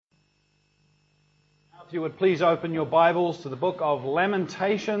If you would please open your Bibles to the book of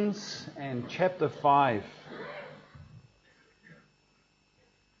Lamentations and chapter 5.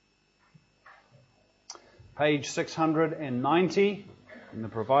 Page 690 in the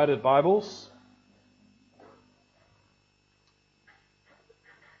provided Bibles.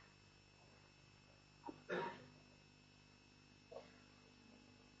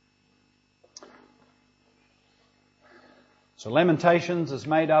 So Lamentations is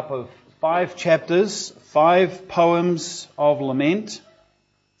made up of 5 chapters, 5 poems of lament.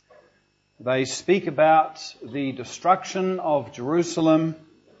 They speak about the destruction of Jerusalem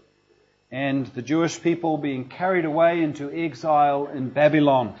and the Jewish people being carried away into exile in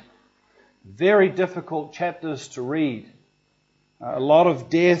Babylon. Very difficult chapters to read. A lot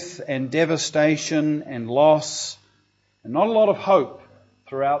of death and devastation and loss, and not a lot of hope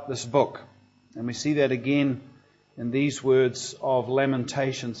throughout this book. And we see that again in these words of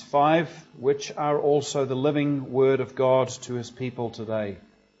Lamentations 5, which are also the living word of God to His people today.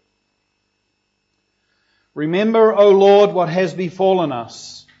 Remember, O Lord, what has befallen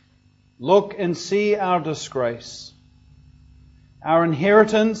us. Look and see our disgrace. Our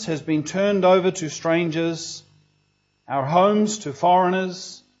inheritance has been turned over to strangers, our homes to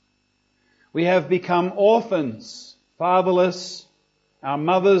foreigners. We have become orphans, fatherless. Our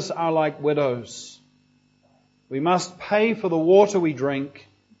mothers are like widows. We must pay for the water we drink.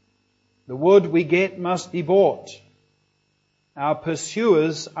 The wood we get must be bought. Our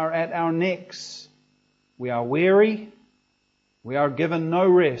pursuers are at our necks. We are weary. We are given no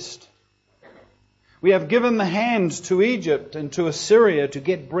rest. We have given the hand to Egypt and to Assyria to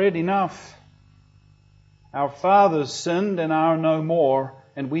get bread enough. Our fathers sinned and are no more,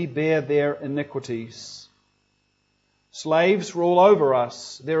 and we bear their iniquities. Slaves rule over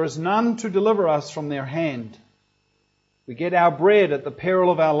us. There is none to deliver us from their hand. We get our bread at the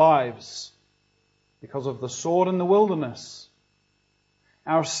peril of our lives because of the sword in the wilderness.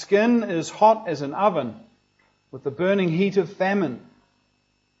 Our skin is hot as an oven with the burning heat of famine.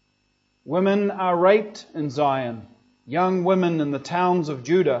 Women are raped in Zion, young women in the towns of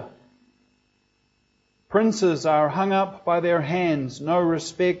Judah. Princes are hung up by their hands. No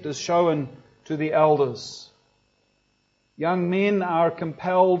respect is shown to the elders. Young men are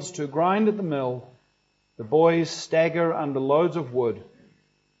compelled to grind at the mill. The boys stagger under loads of wood.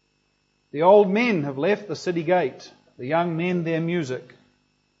 The old men have left the city gate, the young men their music.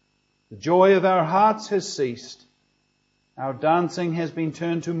 The joy of our hearts has ceased. Our dancing has been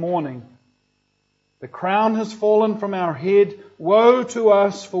turned to mourning. The crown has fallen from our head. Woe to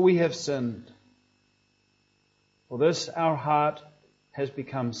us, for we have sinned. For this our heart has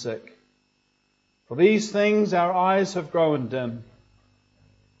become sick. For these things our eyes have grown dim.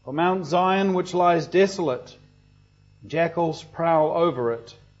 For Mount Zion, which lies desolate, jackals prowl over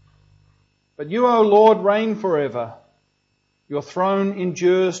it. But you, O Lord, reign forever. Your throne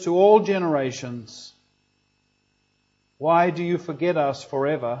endures to all generations. Why do you forget us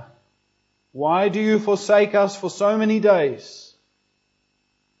forever? Why do you forsake us for so many days?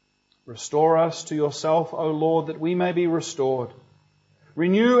 Restore us to yourself, O Lord, that we may be restored.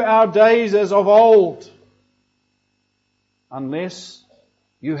 Renew our days as of old. Unless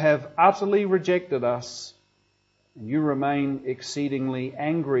you have utterly rejected us, and you remain exceedingly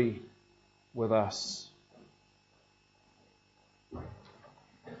angry with us.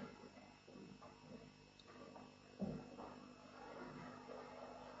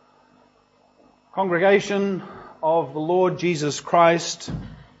 Congregation of the Lord Jesus Christ,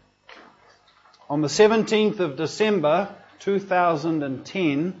 on the 17th of December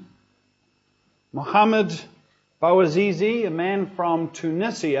 2010, Mohammed Bouazizi, a man from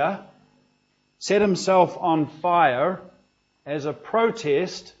Tunisia, set himself on fire as a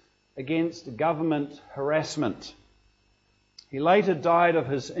protest against government harassment. He later died of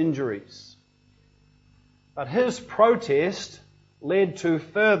his injuries. But his protest led to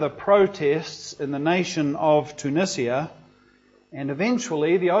further protests in the nation of Tunisia and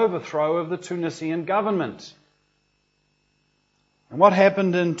eventually the overthrow of the Tunisian government. And what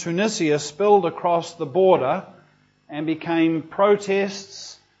happened in Tunisia spilled across the border and became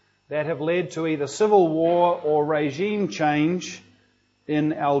protests that have led to either civil war or regime change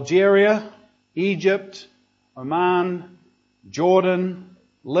in Algeria, Egypt, Oman, Jordan,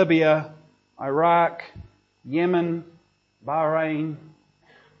 Libya, Iraq, Yemen, Bahrain,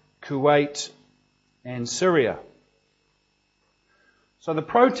 Kuwait, and Syria. So the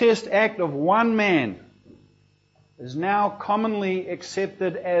protest act of one man is now commonly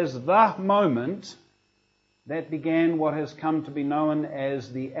accepted as the moment that began what has come to be known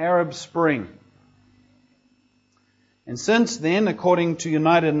as the Arab Spring. And since then, according to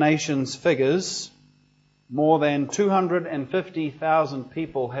United Nations figures, more than 250,000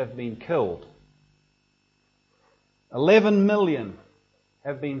 people have been killed. 11 million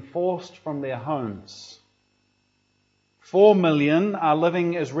have been forced from their homes. 4 million are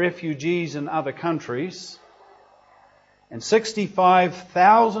living as refugees in other countries. And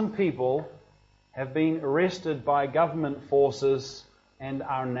 65,000 people have been arrested by government forces and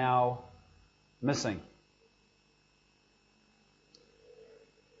are now missing.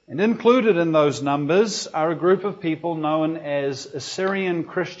 And included in those numbers are a group of people known as Assyrian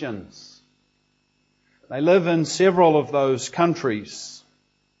Christians. They live in several of those countries.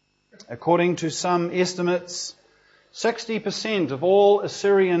 According to some estimates, 60% of all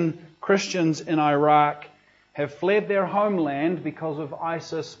Assyrian Christians in Iraq have fled their homeland because of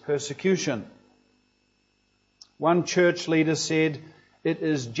ISIS persecution. One church leader said, "It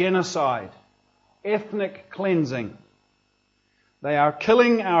is genocide, ethnic cleansing. They are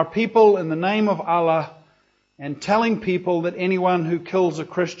killing our people in the name of Allah and telling people that anyone who kills a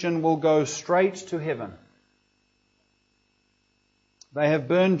Christian will go straight to heaven." They have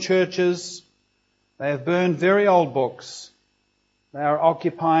burned churches. They have burned very old books. They are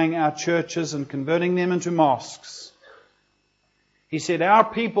occupying our churches and converting them into mosques. He said, "Our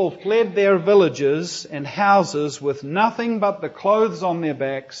people fled their villages and houses with nothing but the clothes on their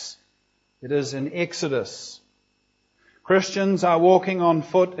backs." It is an exodus. Christians are walking on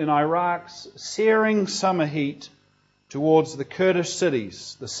foot in Iraq's searing summer heat towards the Kurdish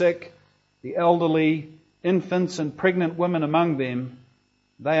cities, the sick, the elderly, infants and pregnant women among them.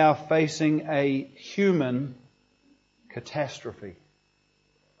 They are facing a human catastrophe.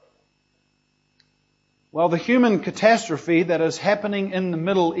 Well, the human catastrophe that is happening in the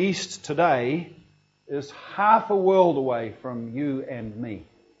Middle East today is half a world away from you and me.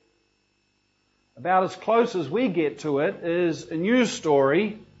 About as close as we get to it is a news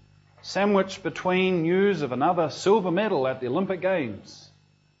story sandwiched between news of another silver medal at the Olympic Games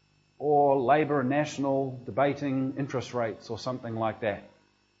or Labour and National debating interest rates or something like that.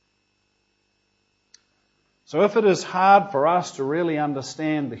 So if it is hard for us to really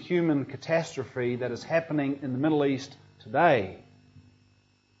understand the human catastrophe that is happening in the Middle East today,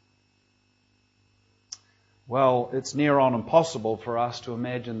 well, it's near on impossible for us to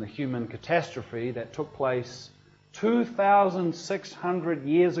imagine the human catastrophe that took place 2,600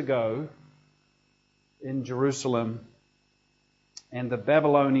 years ago in Jerusalem and the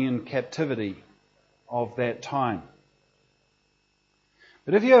Babylonian captivity of that time.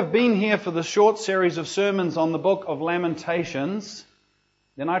 But if you have been here for the short series of sermons on the book of Lamentations,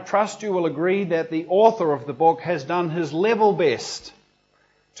 then I trust you will agree that the author of the book has done his level best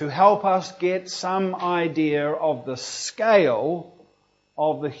to help us get some idea of the scale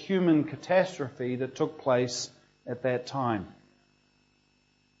of the human catastrophe that took place at that time.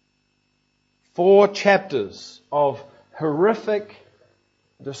 4 chapters of horrific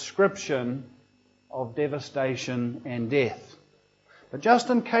description of devastation and death. But just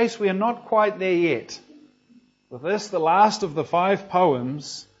in case we are not quite there yet, with this, the last of the 5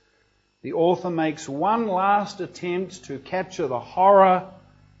 poems, the author makes one last attempt to capture the horror,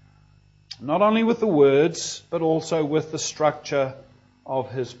 not only with the words, but also with the structure of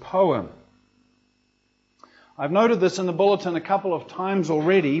his poem. I've noted this in the bulletin a couple of times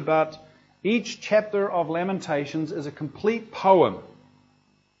already, but each chapter of Lamentations is a complete poem.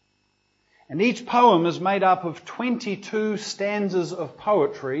 And each poem is made up of 22 stanzas of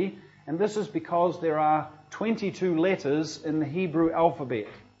poetry, and this is because there are 22 letters in the Hebrew alphabet.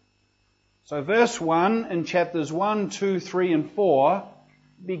 So verse 1 in chapters 1, 2, 3, and 4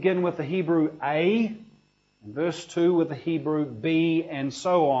 begin with the Hebrew A, and verse 2 with the Hebrew B, and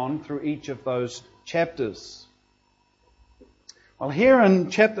so on through each of those chapters. Well, here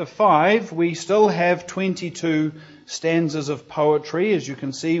in chapter 5, we still have 22 stanzas of poetry, as you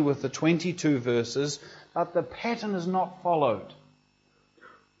can see with the 22 verses, but the pattern is not followed.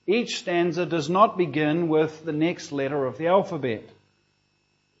 Each stanza does not begin with the next letter of the alphabet.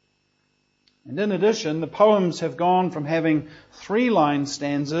 And in addition, the poems have gone from having 3-line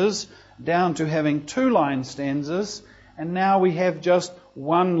stanzas down to having 2-line stanzas, and now we have just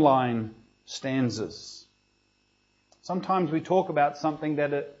 1-line stanzas. Sometimes we talk about something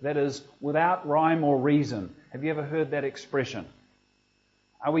that is without rhyme or reason. Have you ever heard that expression?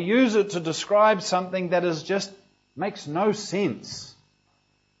 We use it to describe something that is just makes no sense.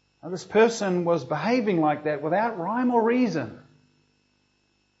 Now, this person was behaving like that without rhyme or reason.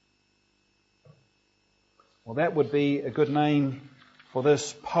 Well, that would be a good name for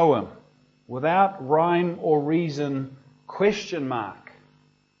this poem. Without rhyme or reason, ?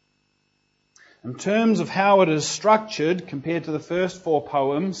 In terms of how it is structured compared to the first 4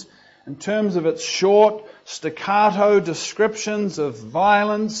 poems, in terms of its short, staccato descriptions of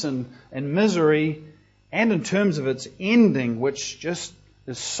violence and misery, and in terms of its ending, which just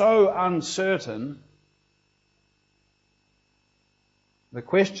is so uncertain, the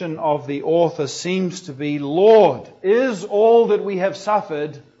question of the author seems to be, Lord, is all that we have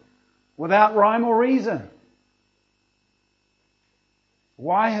suffered without rhyme or reason?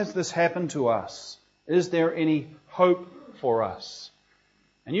 Why has this happened to us? Is there any hope for us?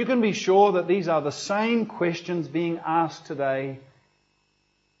 And you can be sure that these are the same questions being asked today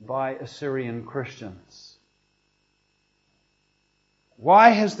by Assyrian Christians. Why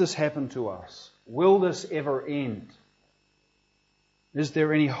has this happened to us? Will this ever end? Is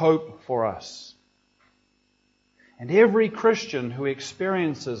there any hope for us? And every Christian who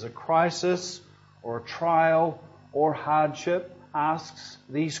experiences a crisis or a trial or hardship asks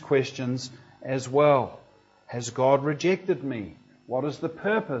these questions as well. Has God rejected me? What is the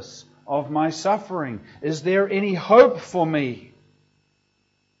purpose of my suffering? Is there any hope for me?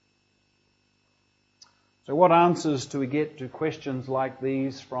 So what answers do we get to questions like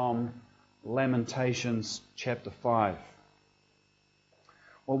these from Lamentations chapter 5?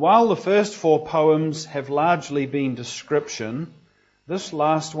 Well, while the first 4 poems have largely been description, this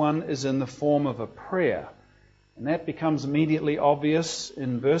last one is in the form of a prayer. And that becomes immediately obvious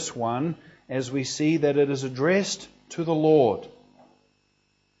in verse 1 as we see that it is addressed to the Lord.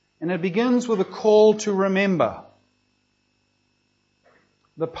 And it begins with a call to remember.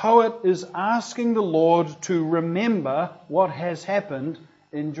 The poet is asking the Lord to remember what has happened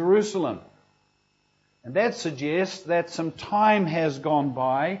in Jerusalem. And that suggests that some time has gone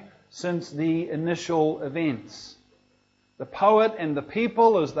by since the initial events. The poet and the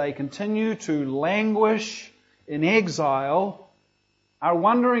people, as they continue to languish in exile, are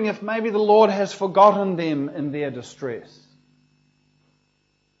wondering if maybe the Lord has forgotten them in their distress.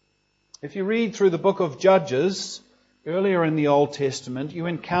 If you read through the book of Judges, earlier in the Old Testament, you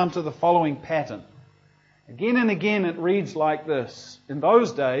encounter the following pattern. Again and again it reads like this. In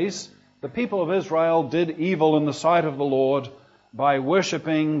those days, the people of Israel did evil in the sight of the Lord by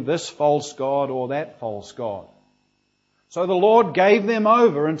worshipping this false god or that false god. So the Lord gave them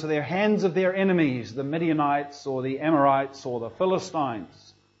over into their hands of their enemies, the Midianites or the Amorites or the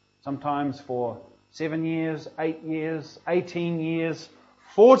Philistines, sometimes for 7 years, 8 years, 18 years,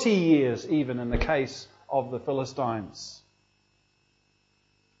 40 years even in the case of the Philistines.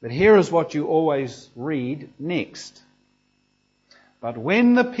 But here is what you always read next. But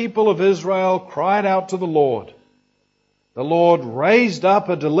when the people of Israel cried out to the Lord raised up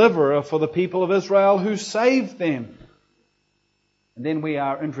a deliverer for the people of Israel who saved them. And then we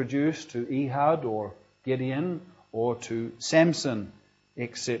are introduced to Ehud or Gideon or to Samson,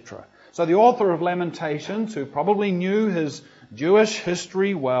 etc. So the author of Lamentations, who probably knew his Jewish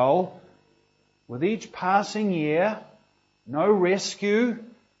history well, with each passing year, no rescue,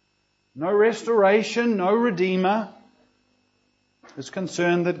 no restoration, no redeemer, is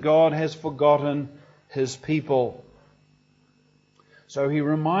concerned that God has forgotten His people. So he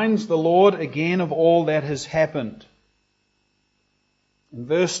reminds the Lord again of all that has happened. In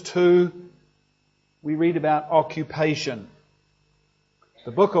verse 2, we read about occupation.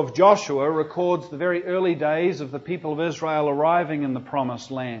 The book of Joshua records the very early days of the people of Israel arriving in the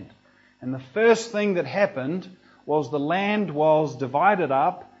Promised Land. And the first thing that happened was the land was divided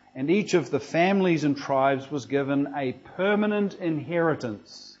up and each of the families and tribes was given a permanent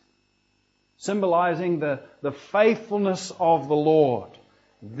inheritance, symbolizing the faithfulness of the Lord.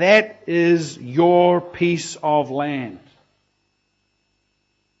 That is your piece of land.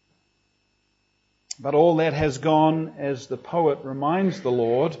 But all that has gone, as the poet reminds the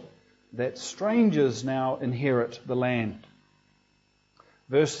Lord, that strangers now inherit the land.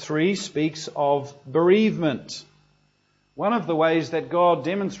 Verse 3 speaks of bereavement. One of the ways that God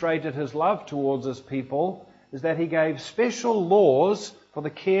demonstrated His love towards His people is that He gave special laws for the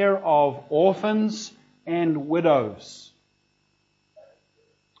care of orphans and widows.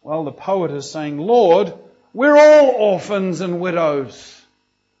 Well, the poet is saying, Lord, we're all orphans and widows.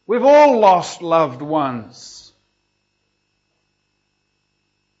 We've all lost loved ones.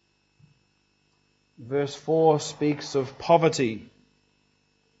 Verse 4 speaks of poverty.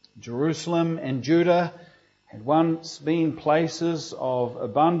 Jerusalem and Judah had once been places of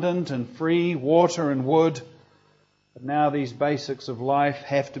abundant and free water and wood, but now these basics of life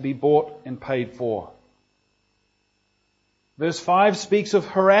have to be bought and paid for. Verse 5 speaks of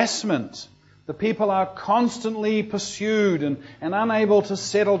harassment. The people are constantly pursued and unable to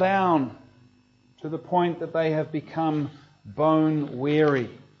settle down to the point that they have become bone weary.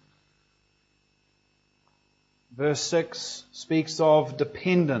 Verse 6 speaks of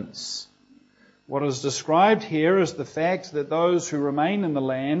dependence. What is described here is the fact that those who remain in the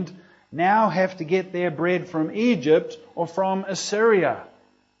land now have to get their bread from Egypt or from Assyria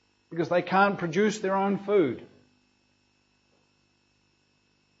because they can't produce their own food.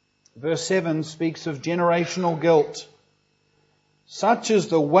 Verse 7 speaks of generational guilt. Such is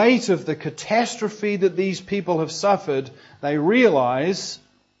the weight of the catastrophe that these people have suffered, they realize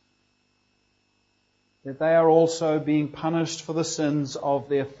that they are also being punished for the sins of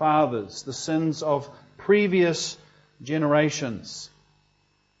their fathers, the sins of previous generations.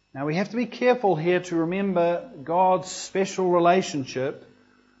 Now we have to be careful here to remember God's special relationship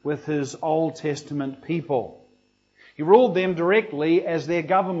with His Old Testament people. He ruled them directly as their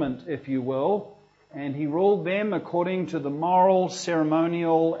government, if you will, and He ruled them according to the moral,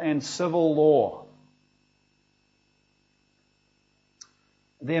 ceremonial, and civil law.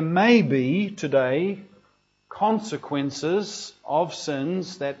 There may be today consequences of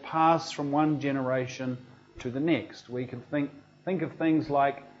sins that pass from one generation to the next. We can think of things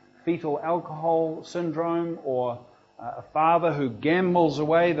like fetal alcohol syndrome, or a father who gambles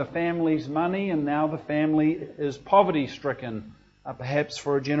away the family's money and now the family is poverty-stricken, perhaps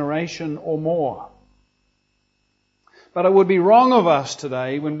for a generation or more. But it would be wrong of us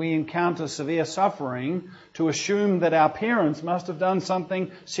today, when we encounter severe suffering, to assume that our parents must have done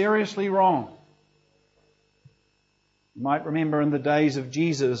something seriously wrong. You might remember in the days of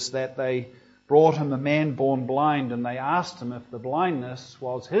Jesus that they brought Him a man born blind, and they asked Him if the blindness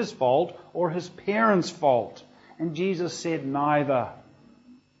was His fault or His parents' fault. And Jesus said neither.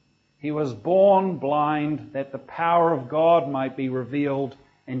 He was born blind that the power of God might be revealed,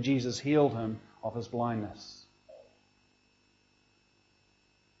 and Jesus healed him of his blindness.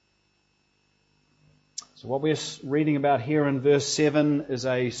 So what we're reading about here in verse 7 is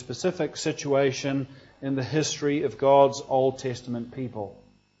a specific situation in the history of God's Old Testament people.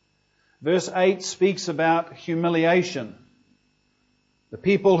 Verse 8 speaks about humiliation. The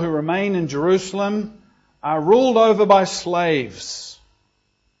people who remain in Jerusalem are ruled over by slaves.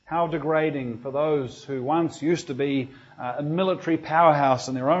 How degrading for those who once used to be a military powerhouse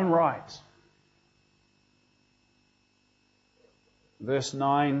in their own right. Verse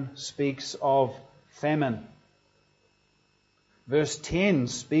 9 speaks of famine. Verse 10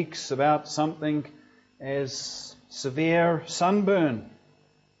 speaks about something as severe sunburn.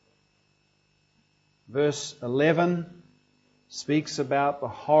 Verse 11 speaks about the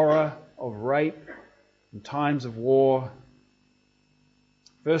horror of rape in times of war.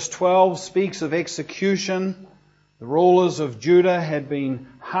 Verse 12 speaks of execution. The rulers of Judah had been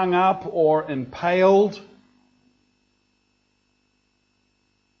hung up or impaled.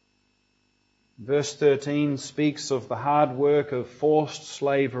 Verse 13 speaks of the hard work of forced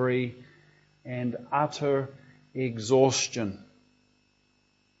slavery and utter exhaustion.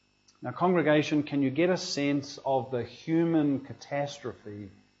 Now, congregation, can you get a sense of the human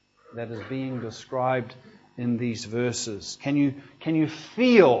catastrophe that is being described in these verses? Can you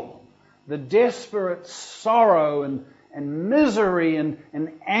feel the desperate sorrow and misery and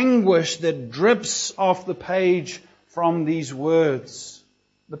anguish that drips off the page from these words?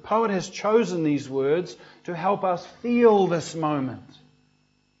 The poet has chosen these words to help us feel this moment.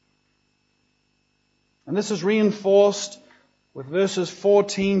 And this is reinforced with verses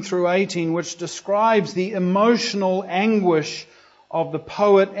 14 through 18, which describes the emotional anguish of the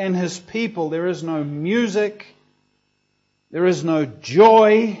poet and his people. There is no music, there is no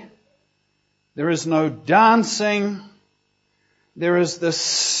joy, there is no dancing, there is the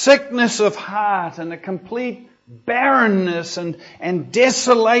sickness of heart and a complete barrenness and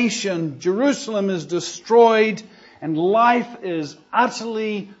desolation. Jerusalem is destroyed and life is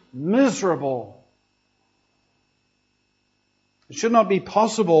utterly miserable. It should not be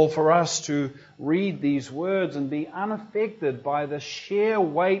possible for us to read these words and be unaffected by the sheer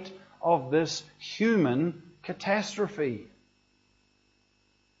weight of this human catastrophe.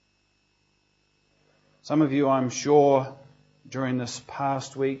 Some of you, I'm sure, during this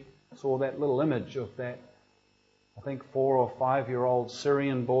past week saw that little image of that, I think, 4 or 5-year-old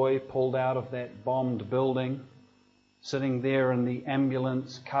Syrian boy pulled out of that bombed building, sitting there in the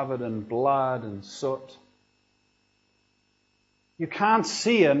ambulance covered in blood and soot. You can't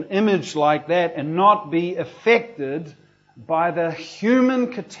see an image like that and not be affected by the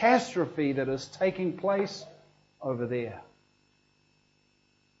human catastrophe that is taking place over there.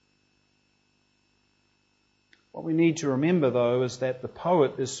 What we need to remember, though, is that the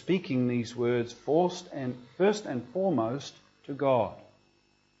poet is speaking these words first and foremost to God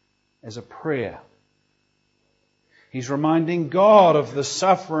as a prayer. He's reminding God of the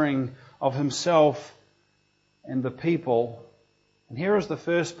suffering of himself and the people. And here is the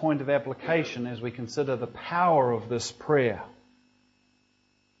first point of application as we consider the power of this prayer.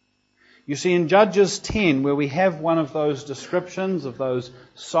 You see, in Judges 10, where we have one of those descriptions of those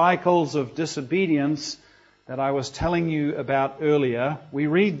cycles of disobedience that I was telling you about earlier, we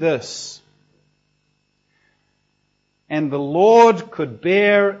read this. And the Lord could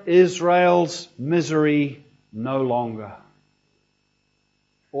bear Israel's misery no longer.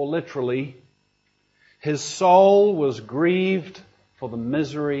 Or literally, his soul was grieved for the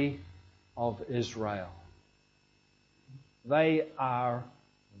misery of Israel. They are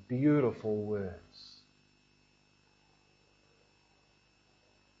beautiful words.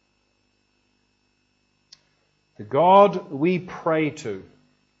 The God we pray to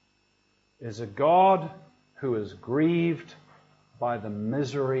is a God who is grieved by the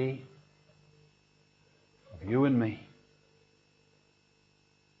misery of you and me.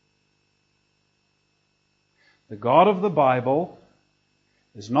 The God of the Bible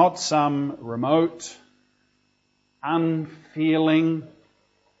is not some remote, unfeeling,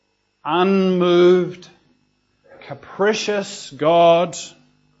 unmoved, capricious God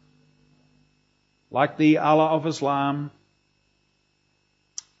like the Allah of Islam.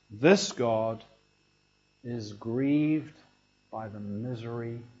 This God is grieved by the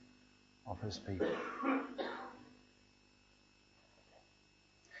misery of His people.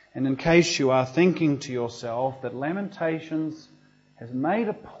 And in case you are thinking to yourself that Lamentations has made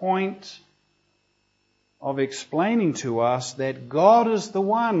a point of explaining to us that God is the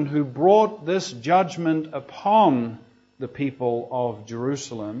one who brought this judgment upon the people of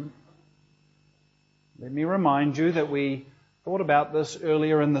Jerusalem, let me remind you that we thought about this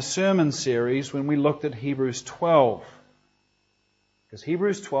earlier in the sermon series when we looked at Hebrews 12. Because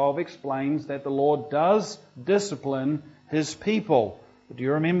Hebrews 12 explains that the Lord does discipline His people. But do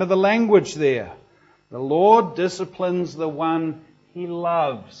you remember the language there? The Lord disciplines the one He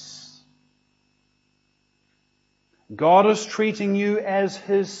loves. God is treating you as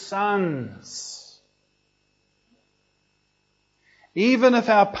His sons. Even if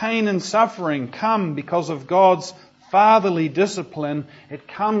our pain and suffering come because of God's fatherly discipline, it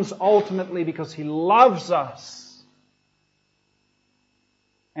comes ultimately because He loves us.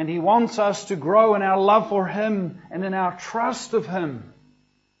 And He wants us to grow in our love for Him and in our trust of Him.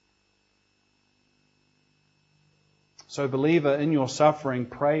 So, believer, in your suffering,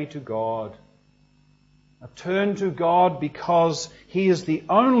 pray to God. Turn to God because He is the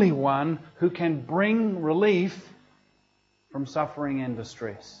only one who can bring relief from suffering and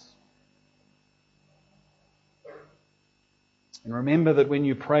distress. And remember that when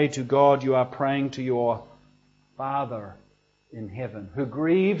you pray to God, you are praying to your Father in heaven, who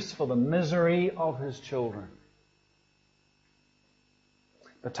grieves for the misery of His children.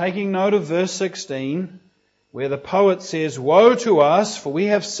 But taking note of verse 16, where the poet says, "Woe to us, for we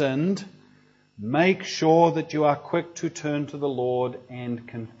have sinned," make sure that you are quick to turn to the Lord and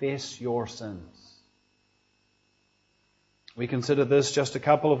confess your sins. We considered this just a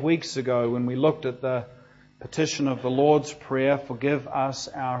couple of weeks ago when we looked at the petition of the Lord's Prayer, "Forgive us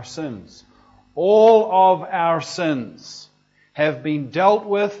our sins." All of our sins have been dealt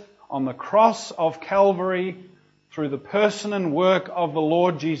with on the cross of Calvary through the person and work of the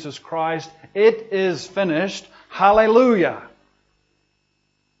Lord Jesus Christ. It is finished. Hallelujah!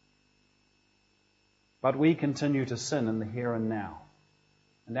 But we continue to sin in the here and now.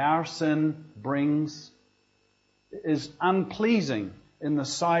 And our sin is unpleasing in the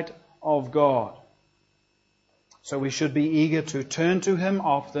sight of God. So we should be eager to turn to Him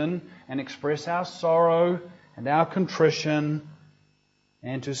often and express our sorrow and our contrition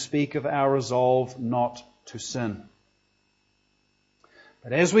and to speak of our resolve not to sin.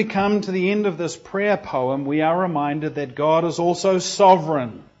 But as we come to the end of this prayer poem, we are reminded that God is also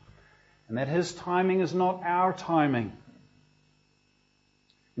sovereign and that His timing is not our timing.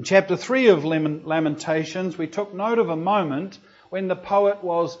 In chapter 3 of Lamentations, we took note of a moment when the poet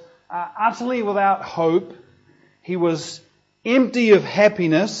was utterly without hope. He was empty of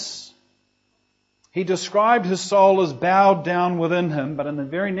happiness. He described his soul as bowed down within him. But in the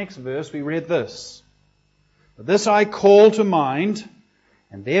very next verse, we read this: "But this I call to mind,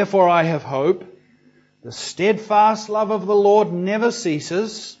 and therefore I have hope. The steadfast love of the Lord never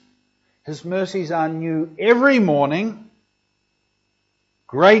ceases. His mercies are new every morning.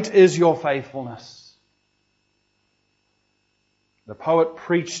 Great is your faithfulness." The poet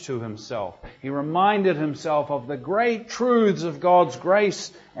preached to himself. He reminded himself of the great truths of God's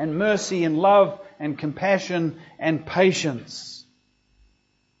grace and mercy and love and compassion and patience.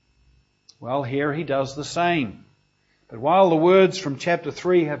 Well, here he does the same. But while the words from chapter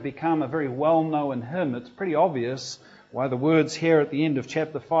 3 have become a very well-known hymn, it's pretty obvious why the words here at the end of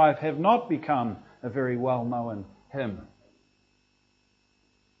chapter 5 have not become a very well-known hymn.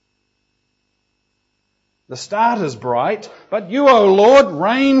 The start is bright, but you, O Lord,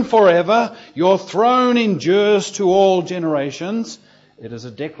 reign forever. Your throne endures to all generations. It is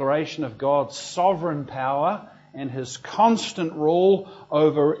a declaration of God's sovereign power and His constant rule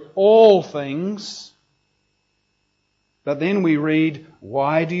over all things. But then we read,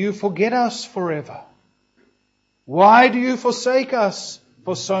 why do you forget us forever? Why do you forsake us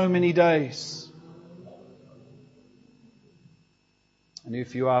for so many days? And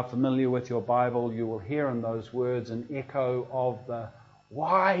if you are familiar with your Bible, you will hear in those words an echo of the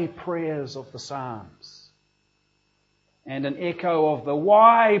why prayers of the Psalms, and an echo of the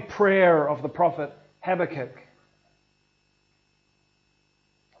why prayer of the prophet Habakkuk.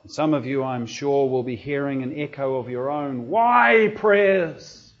 And some of you, I'm sure, will be hearing an echo of your own why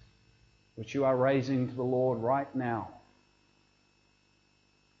prayers, which you are raising to the Lord right now.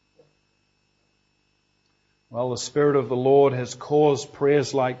 Well, the Spirit of the Lord has caused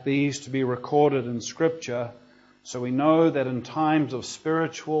prayers like these to be recorded in Scripture, so we know that in times of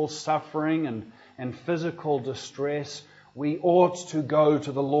spiritual suffering and physical distress, we ought to go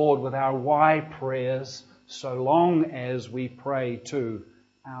to the Lord with our why prayers, so long as we pray to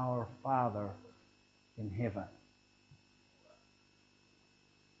our Father in heaven.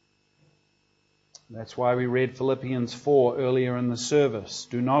 That's why we read Philippians 4 earlier in the service.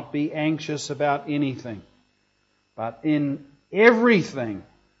 Do not be anxious about anything, but in everything,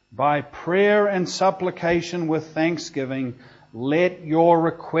 by prayer and supplication with thanksgiving, let your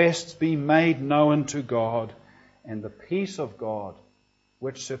requests be made known to God, and the peace of God,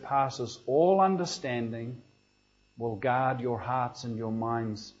 which surpasses all understanding, will guard your hearts and your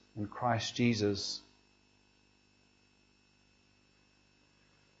minds in Christ Jesus.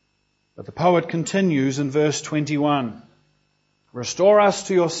 But the poet continues in verse 21. Restore us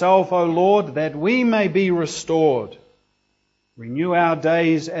to yourself, O Lord, that we may be restored. Renew our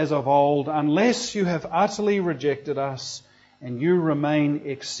days as of old, unless you have utterly rejected us and you remain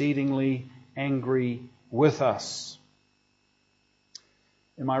exceedingly angry with us.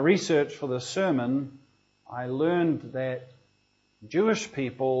 In my research for this sermon, I learned that Jewish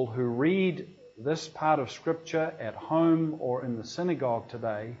people who read this part of Scripture at home or in the synagogue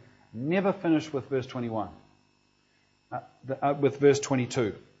today never finish with verse 21. With verse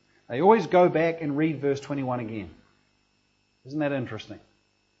 22. They always go back and read verse 21 again. Isn't that interesting?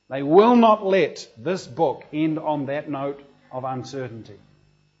 They will not let this book end on that note of uncertainty.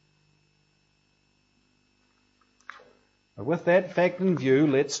 But with that fact in view,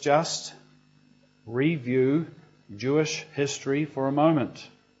 let's just review Jewish history for a moment.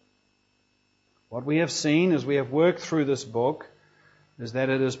 What we have seen as we have worked through this book is that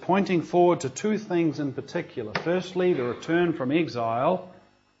it is pointing forward to two things in particular. Firstly, the return from exile,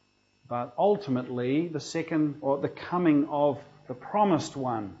 but ultimately the coming of the promised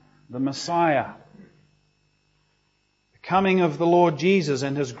one, the Messiah. The coming of the Lord Jesus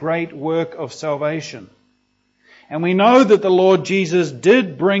and His great work of salvation. And we know that the Lord Jesus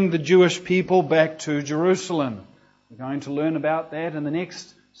did bring the Jewish people back to Jerusalem. We're going to learn about that in the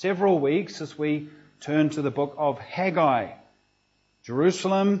next several weeks as we turn to the book of Haggai.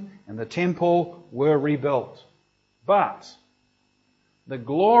 Jerusalem and the temple were rebuilt. But the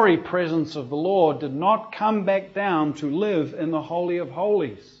glory presence of the Lord did not come back down to live in the Holy of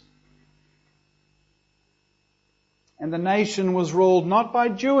Holies. And the nation was ruled not by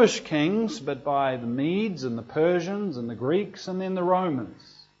Jewish kings, but by the Medes and the Persians and the Greeks and then the Romans.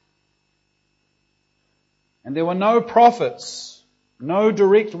 And there were no prophets, no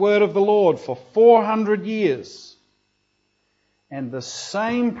direct word of the Lord for 400 years. And the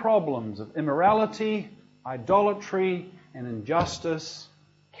same problems of immorality, idolatry, and injustice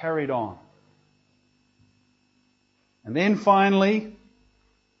carried on. And then finally,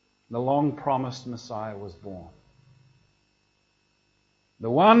 the long-promised Messiah was born. The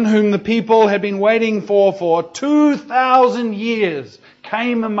one whom the people had been waiting for 2,000 years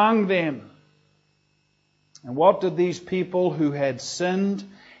came among them. And what did these people who had sinned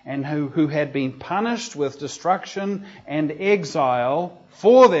and who had been punished with destruction and exile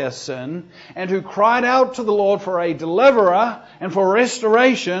for their sin, and who cried out to the Lord for a deliverer and for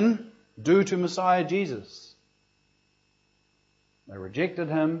restoration, do to Messiah Jesus? They rejected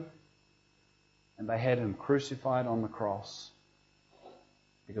Him, and they had Him crucified on the cross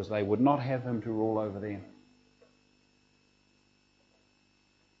because they would not have Him to rule over them.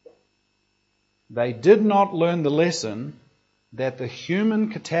 They did not learn the lesson that the human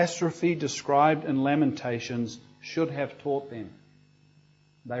catastrophe described in Lamentations should have taught them.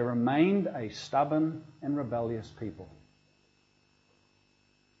 They remained a stubborn and rebellious people.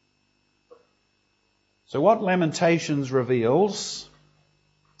 So what Lamentations reveals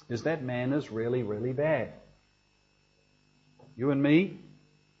is that man is really, really bad. You and me,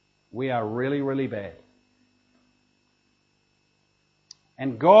 we are really, really bad.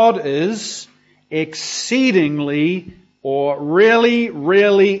 And God is exceedingly or really,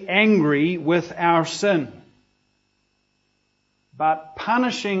 really angry with our sin. But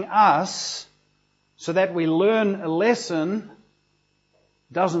punishing us so that we learn a lesson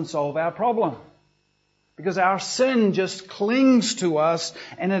doesn't solve our problem. Because our sin just clings to us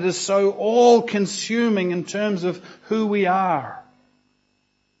and it is so all-consuming in terms of who we are.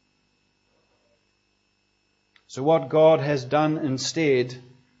 So what God has done instead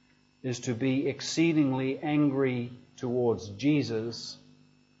is to be exceedingly angry towards Jesus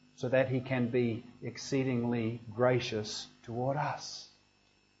so that He can be exceedingly gracious toward us.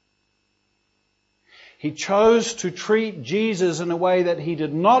 He chose to treat Jesus in a way that He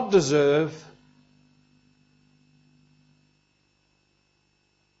did not deserve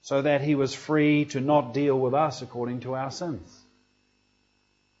so that He was free to not deal with us according to our sins.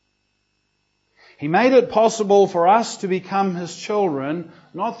 He made it possible for us to become His children,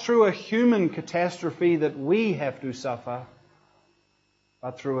 not through a human catastrophe that we have to suffer,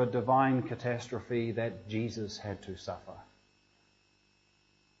 but through a divine catastrophe that Jesus had to suffer.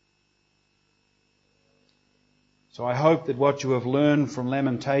 So I hope that what you have learned from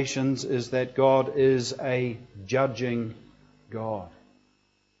Lamentations is that God is a judging God.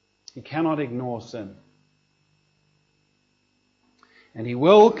 He cannot ignore sin. And He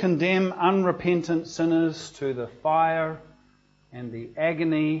will condemn unrepentant sinners to the fire and the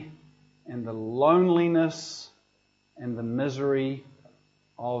agony and the loneliness and the misery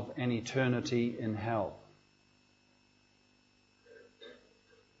of an eternity in hell.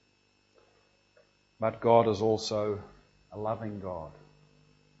 But God is also a loving God,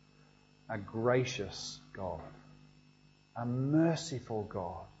 a gracious God, a merciful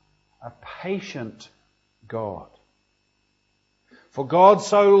God, a patient God. For God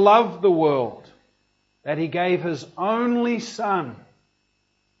so loved the world that He gave His only Son,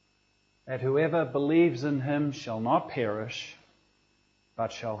 that whoever believes in Him shall not perish,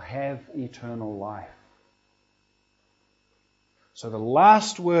 but shall have eternal life. So the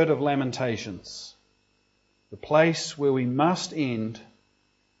last word of Lamentations, the place where we must end,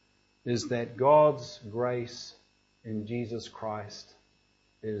 is that God's grace in Jesus Christ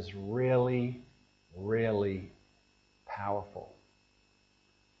is really, really powerful.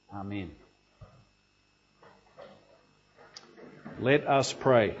 Amen. Let us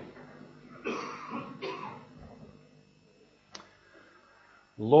pray.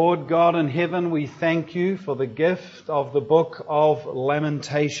 Lord God in heaven, we thank You for the gift of the book of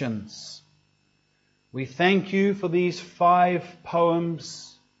Lamentations. We thank You for these 5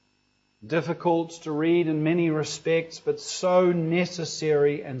 poems, difficult to read in many respects, but so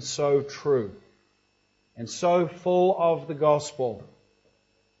necessary and so true, and so full of the gospel.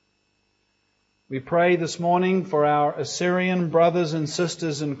 We pray this morning for our Assyrian brothers and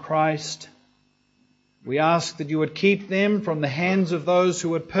sisters in Christ. We ask that You would keep them from the hands of those who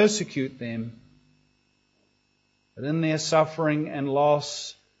would persecute them, but in their suffering and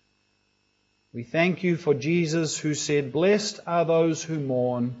loss, we thank You for Jesus, who said, "Blessed are those who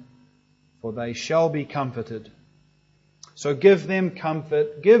mourn, for they shall be comforted." So give them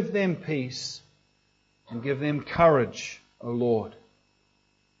comfort, give them peace, and give them courage, O Lord.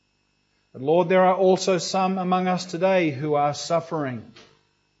 But Lord, there are also some among us today who are suffering.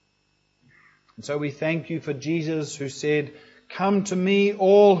 And so we thank You for Jesus, who said, "Come to me,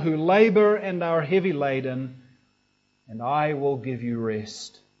 all who labor and are heavy laden, and I will give you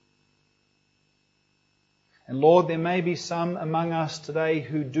rest." And Lord, there may be some among us today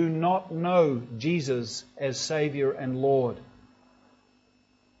who do not know Jesus as Saviour and Lord.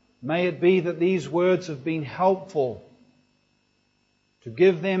 May it be that these words have been helpful to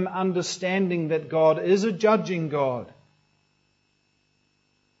give them understanding that God is a judging God,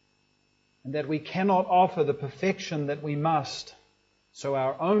 and that we cannot offer the perfection that we must. So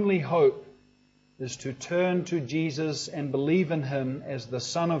our only hope is to turn to Jesus and believe in Him as the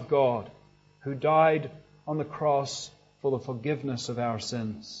Son of God, who died on the cross for the forgiveness of our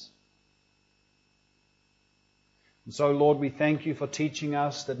sins. And so, Lord, we thank You for teaching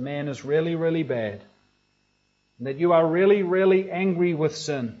us that man is really, really bad, and that You are really, really angry with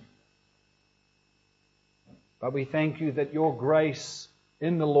sin. But we thank You that Your grace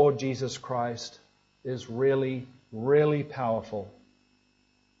in the Lord Jesus Christ is really, really powerful.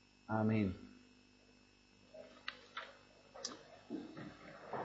 Amen.